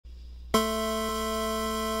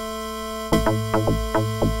If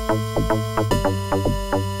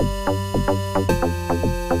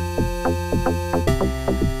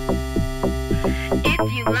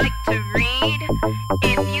you like to read,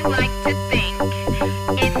 if you like to think,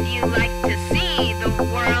 if you like to see the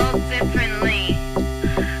world differently,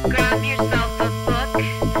 grab yourself a book,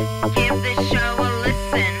 give this show a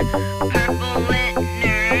listen. Purple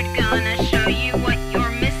LitNerd gonna show you what you're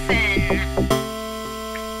missing.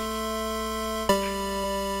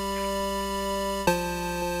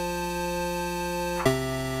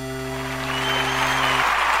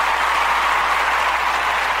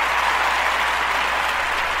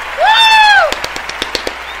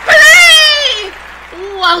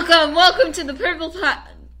 Welcome to the Purple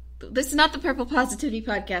This is not the Purple Positivity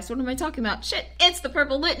Podcast. What am I talking about? Shit, it's the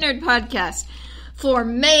Purple LitNerd Podcast for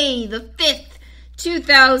May the 5th,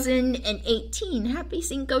 2018. Happy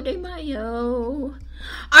Cinco de Mayo.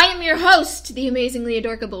 I am your host, the amazingly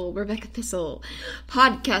adorable Rebecca Thistle,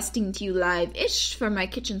 podcasting to you live-ish from my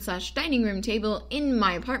kitchen/dining room table in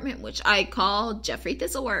my apartment, which I call Jeffrey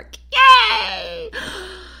Thistlework. Yay!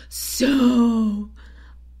 So,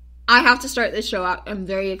 I have to start this show out. I'm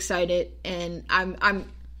very excited, and I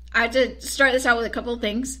had to start this out with a couple of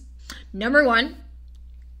things. Number one,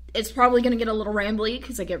 it's probably going to get a little rambly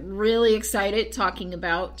because I get really excited talking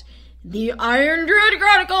about the Iron Druid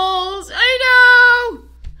Chronicles. I know!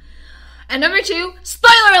 And number two,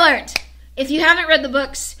 spoiler alert! If you haven't read the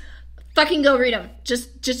books, fucking go read them.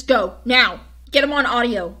 Just go. Now. Get them on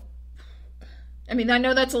audio. I mean, I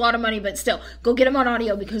know that's a lot of money, but still, go get them on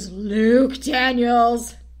audio because Luke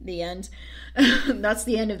Daniels... The end. That's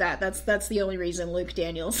the end of that. That's the only reason. Luke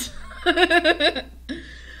Daniels.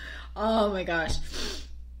 Oh my gosh.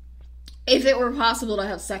 If it were possible to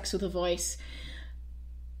have sex with a voice,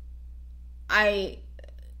 I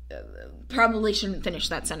probably shouldn't finish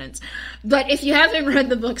that sentence. But if you haven't read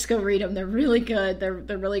the books, go read them. They're really good. They're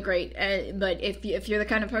really great. But if you're the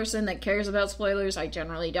kind of person that cares about spoilers, I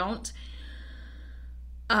generally don't.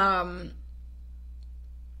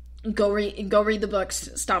 Go read the books.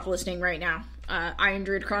 Stop listening right now. Iron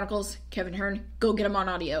Druid Chronicles, Kevin Hearne. Go get them on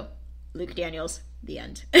audio. Luke Daniels. The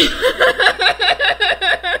end.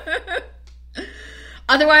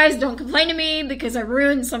 Otherwise, don't complain to me because I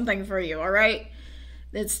ruined something for you, alright?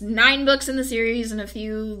 It's 9 books in the series and a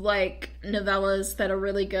few, novellas that are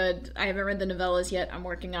really good. I haven't read the novellas yet. I'm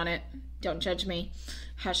working on it. Don't judge me.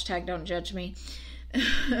 # don't judge me.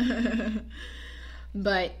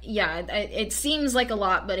 But yeah, it seems like a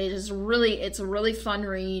lot, but it's a really fun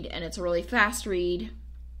read, and it's a really fast read.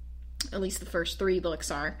 At least the first 3 books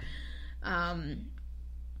are. But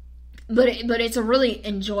it's a really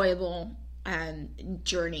enjoyable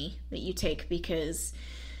journey that you take because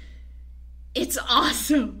it's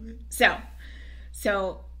awesome. So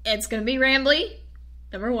it's gonna be rambly.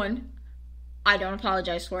 Number one, I don't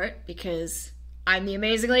apologize for it because I'm the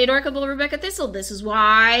amazingly adorable Rebecca Thistle. This is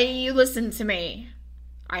why you listen to me.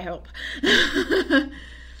 I hope.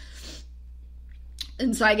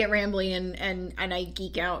 And so I get rambly and I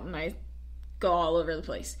geek out and I go all over the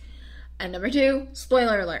place. And number 2,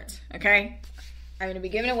 spoiler alert, okay? I'm going to be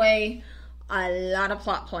giving away a lot of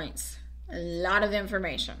plot points. A lot of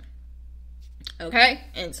information. Okay?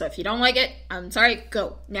 And so if you don't like it, I'm sorry,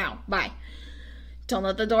 go. Now. Bye. Don't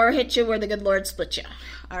let the door hit you where the good Lord split you.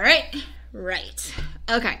 Alright? Right.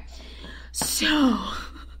 Okay. So...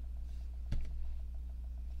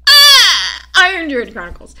 Iron Druid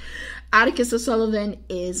Chronicles. Atticus O'Sullivan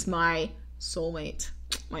is my soulmate.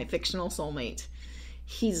 My fictional soulmate.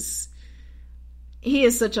 He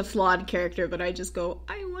is such a flawed character, but I just go,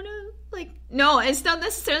 I want to, no, it's not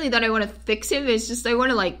necessarily that I want to fix him, it's just I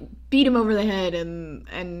want to, beat him over the head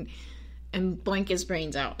and blank his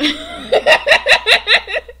brains out.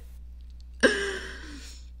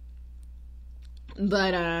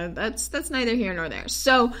 But, that's neither here nor there.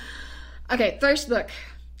 So, okay, first book,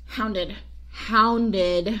 Hounded.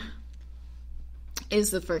 Hounded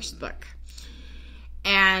is the first book.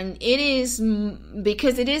 And it is,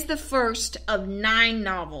 because it is the first of 9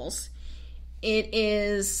 novels, it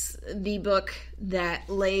is the book that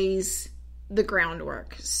lays the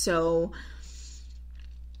groundwork. So,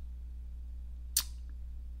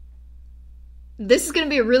 this is going to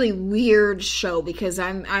be a really weird show because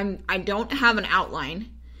I don't have an outline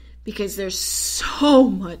because there's so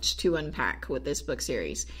much to unpack with this book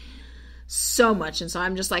series. So much. And so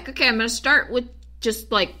I'm just like, okay, I'm going to start with just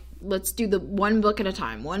let's do the one book at a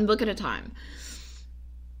time.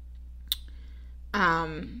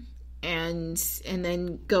 And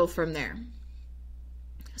then go from there.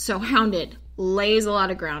 So Hounded lays a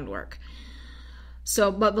lot of groundwork.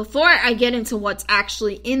 So, but before I get into what's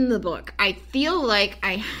actually in the book, I feel like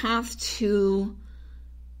I have to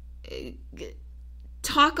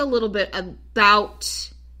talk a little bit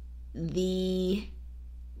about the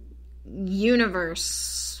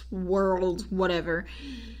universe, world, whatever,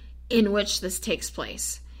 in which this takes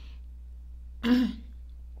place.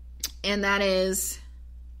 And that is,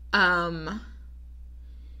 and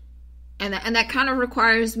that kind of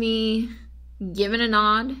requires me giving a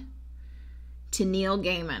nod to Neil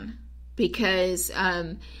Gaiman, because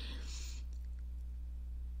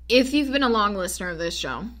if you've been a long listener of this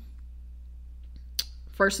show,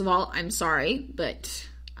 first of all, I'm sorry, but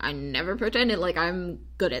I never pretended like I'm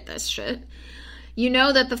good at this shit. You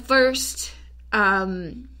know that the first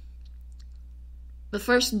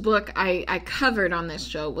book I covered on this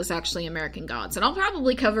show was actually American Gods, and I'll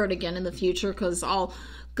probably cover it again in the future, because I'll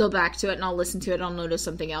go back to it and I'll listen to it and I'll notice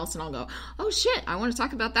something else and I'll go, oh shit, I want to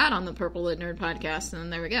talk about that on the Purple LitNerd podcast, and then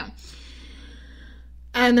there we go.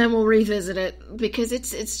 And then we'll revisit it, because it's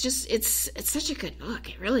such a good book.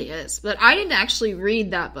 It really is. But I didn't actually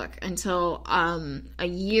read that book until a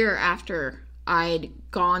year after I'd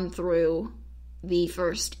gone through the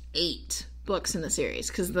first 8 books in the series,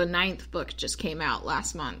 because the 9th book just came out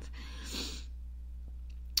last month.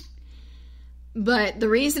 But the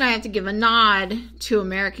reason I have to give a nod to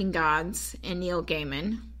American Gods and Neil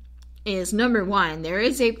Gaiman is, number one, there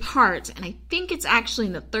is a part, and I think it's actually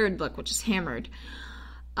in the 3rd book, which is Hammered,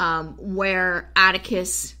 where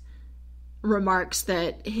Atticus remarks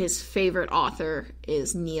that his favorite author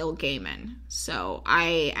is Neil Gaiman. So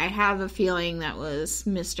I have a feeling that was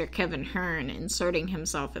Mr. Kevin Hearne inserting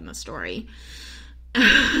himself in the story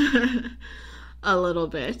a little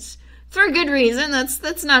bit. For a good reason.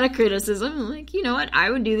 That's not a criticism. Like, you know what? I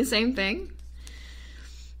would do the same thing.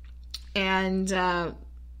 And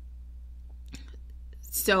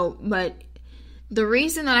but the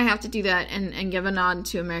reason that I have to do that and give a nod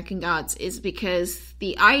to American Gods is because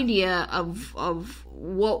the idea of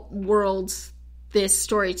what worlds this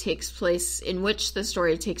story takes place, in which the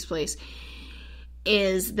story takes place,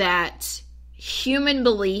 is that human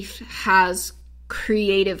belief has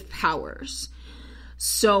creative powers.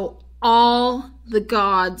 So all the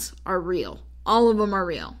gods are real. All of them are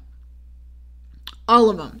real. All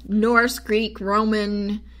of them. Norse, Greek,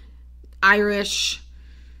 Roman, Irish,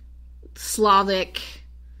 Slavic,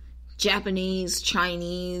 Japanese,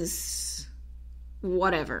 Chinese,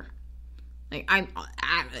 whatever. Like,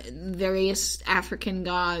 various African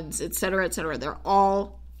gods, etc., etc. They're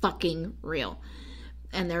all fucking real.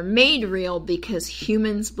 And they're made real because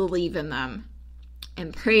humans believe in them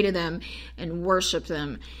and pray to them and worship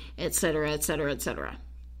them, etc., etc., etc.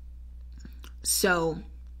 So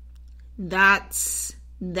that's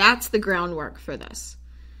the groundwork for this,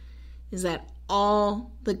 is that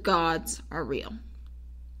all the gods are real.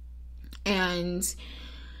 And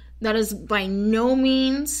that is by no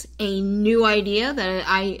means a new idea. That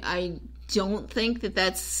I don't think that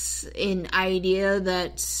that's an idea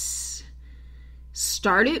that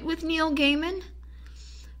started with Neil Gaiman,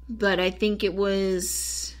 but I think it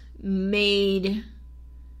was made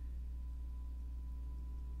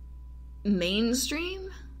mainstream,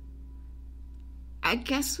 I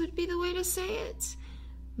guess would be the way to say it,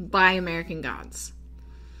 by American Gods.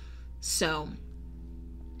 So,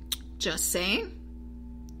 just saying.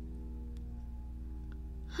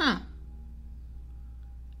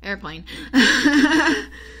 Airplane.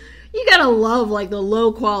 You gotta love, like, the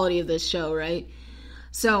low quality of this show, right?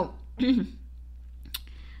 So,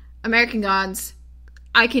 American Gods,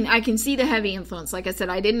 I can see the heavy influence. Like I said,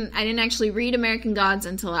 I didn't actually read American Gods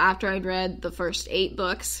until after I'd read the first 8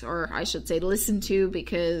 books, or I should say listen to,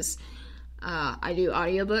 because I do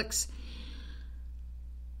audiobooks.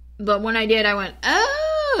 But when I did, I went,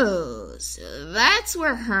 oh, so that's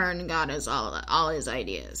where Hearne got all his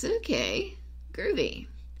ideas. Okay, groovy.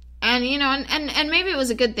 And, you know, and maybe it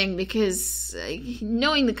was a good thing, because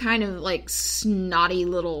knowing the kind of, like, snotty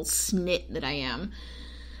little snit that I am,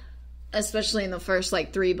 especially in the first,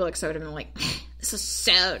 like, 3 books, I would have been like, this is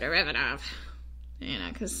so derivative. You know,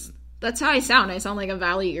 because that's how I sound. I sound like a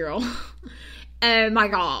valley girl. Oh my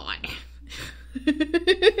god.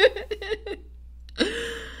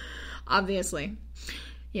 Obviously.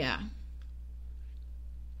 Yeah.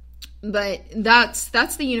 But that's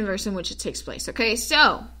the universe in which it takes place. Okay,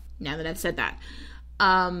 so, now that I've said that,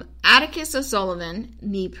 Atticus O'Sullivan,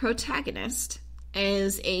 the protagonist,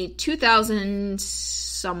 is a 2,000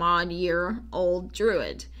 some odd year old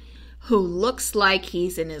druid who looks like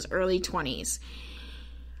he's in his early 20s.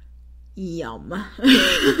 Yum.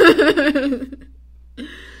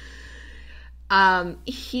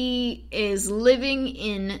 He is living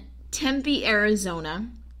in Tempe, Arizona,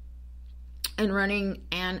 and running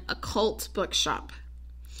an occult bookshop.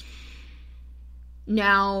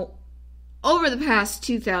 Now, over the past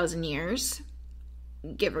 2,000 years,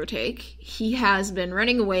 give or take, he has been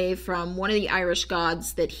running away from one of the Irish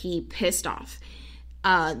gods that he pissed off.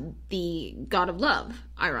 The god of love,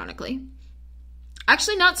 ironically.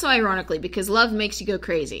 Actually, not so ironically, because love makes you go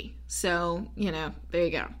crazy. So, there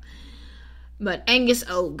you go. But Angus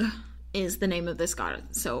Og is the name of this god.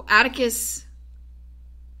 So Atticus,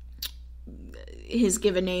 his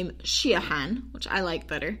given name, Sheahan, which I like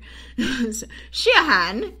better.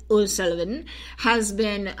 Sheahan O'Sullivan has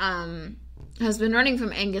been running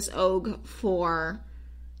from Angus Og for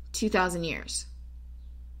 2,000 years.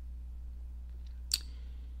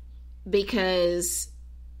 Because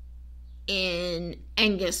in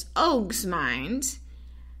Angus Og's mind,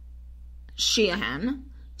 Sheahan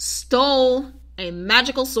stole a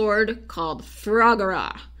magical sword called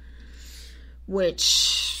Frogara,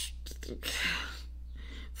 which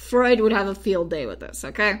Freud would have a field day with this,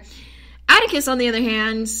 okay? Atticus, on the other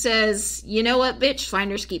hand, says, you know what, bitch,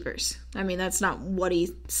 finders keepers. I mean, that's not what he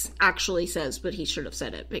actually says, but he should have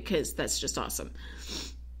said it, because that's just awesome.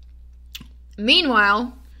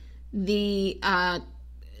 Meanwhile, the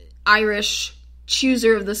Irish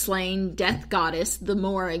chooser of the slain, death goddess, the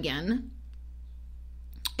Morrigan,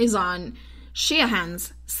 is on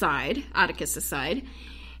Sheahan's side, Atticus' side,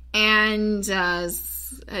 and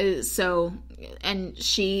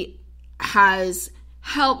she has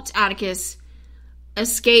helped Atticus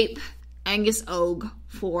escape Angus Og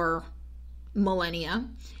for millennia,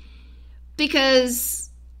 because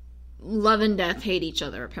love and death hate each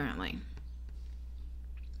other, apparently.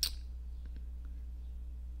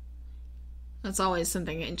 That's always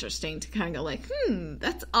something interesting to kind of go like,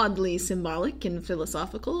 that's oddly symbolic and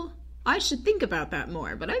philosophical. I should think about that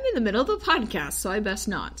more, but I'm in the middle of a podcast, so I best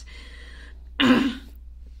not.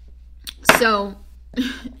 So,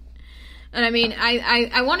 and I mean,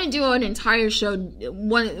 I want to do an entire show,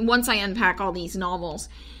 once I unpack all these novels,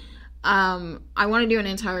 I want to do an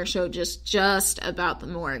entire show just about the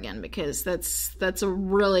Morrigan, because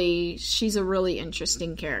she's a really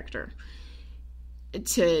interesting character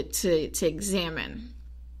to examine.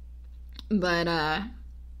 But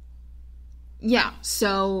yeah,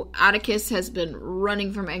 so Atticus has been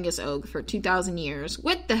running from Angus Og for 2,000 years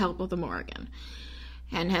with the help of the Morrigan,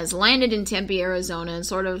 and has landed in Tempe, Arizona, and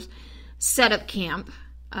sort of set up camp,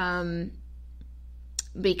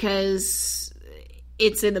 because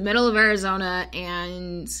it's in the middle of Arizona,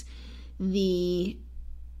 and the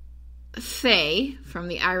Fae from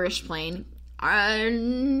the Irish plane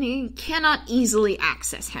cannot easily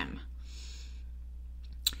access him.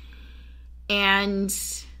 And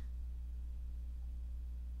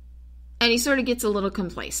he sort of gets a little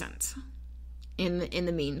complacent. In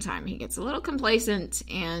the meantime, he gets a little complacent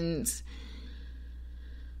and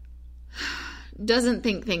doesn't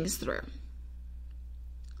think things through.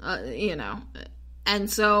 And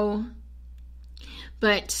so,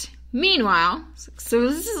 but meanwhile, so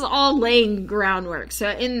this is all laying groundwork. So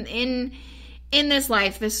in this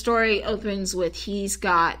life, the story opens with he's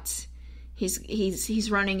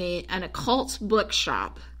running an occult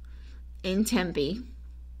bookshop in Tempe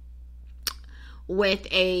with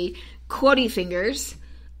a Quoddy Fingers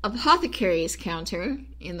apothecary's counter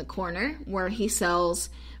in the corner where he sells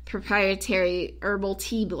proprietary herbal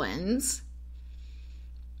tea blends,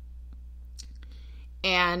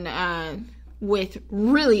 and with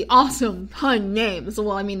really awesome pun names.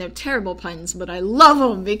 Well, I mean, they're terrible puns, but I love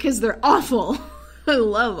them because they're awful. I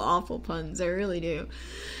love awful puns. I really do.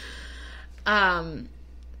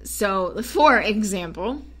 So, for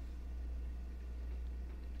example,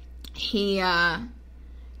 he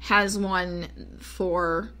has one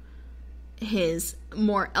for his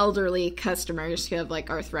more elderly customers who have like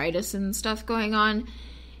arthritis and stuff going on,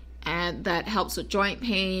 and that helps with joint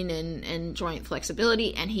pain and joint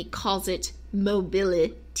flexibility, and he calls it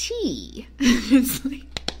mobility. It's like,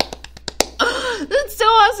 oh, that's so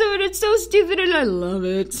awesome, and it's so stupid, and I love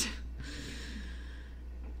it.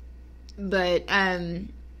 But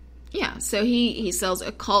yeah, so he sells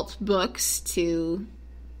occult books to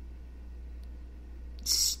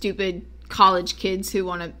stupid college kids who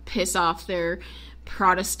want to piss off their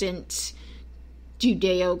Protestant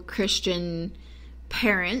Judeo-Christian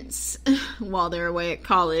parents while they're away at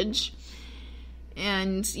college.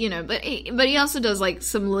 And, but he also does like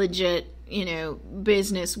some legit,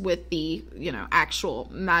 business with the, actual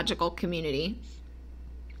magical community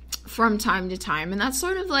from time to time. And that's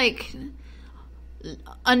sort of like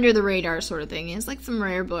under the radar sort of thing. It's like some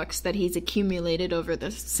rare books that he's accumulated over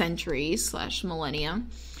the centuries / millennia.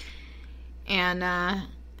 And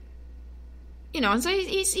you know, so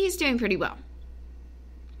he's doing pretty well.